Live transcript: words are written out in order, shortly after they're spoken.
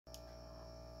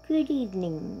Good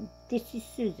evening. This is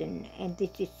Susan, and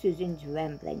this is Susan's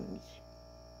Ramblings.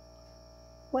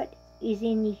 What is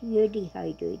in your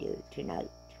dehydrator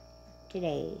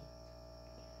today?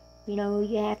 You know,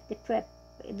 you have to prep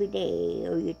every day,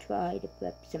 or you try to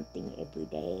prep something every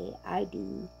day. I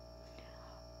do.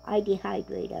 I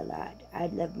dehydrate a lot. I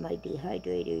love my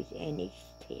dehydrators,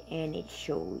 and it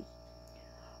shows.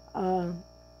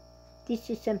 This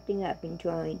is something I've been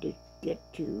trying to get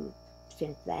to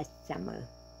since last summer.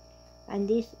 And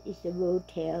this is the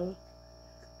rotel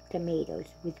tomatoes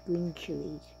with green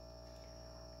chilies.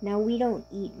 Now, we don't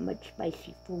eat much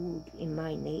spicy food in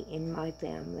my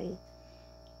family.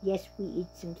 Yes, we eat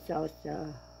some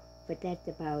salsa, but that's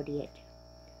about it.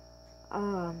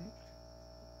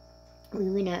 We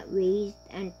were not raised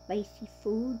on spicy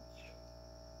foods.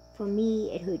 For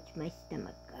me, it hurts my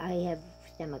stomach. I have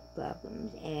stomach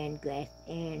problems,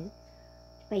 and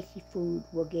spicy food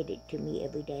will get it to me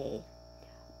every day.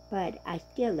 But I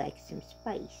still like some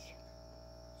spice.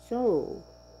 So,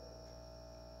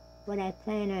 what I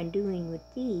plan on doing with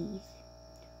these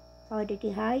are to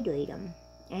dehydrate them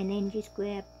and then just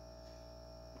grab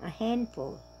a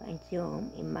handful and throw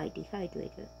them in my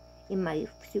dehydrator, in my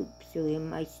soups or in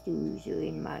my stews or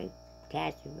in my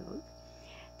casserole.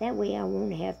 That way I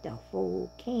won't have the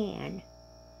whole can,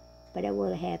 but I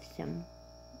will have some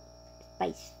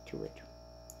spice to it.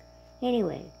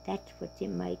 Anyway, that's what's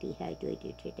in my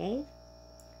dehydrator today.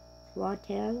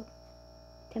 Rotel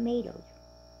tomatoes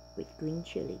with green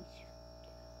chilies.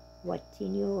 What's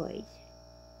in yours?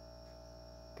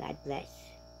 God bless.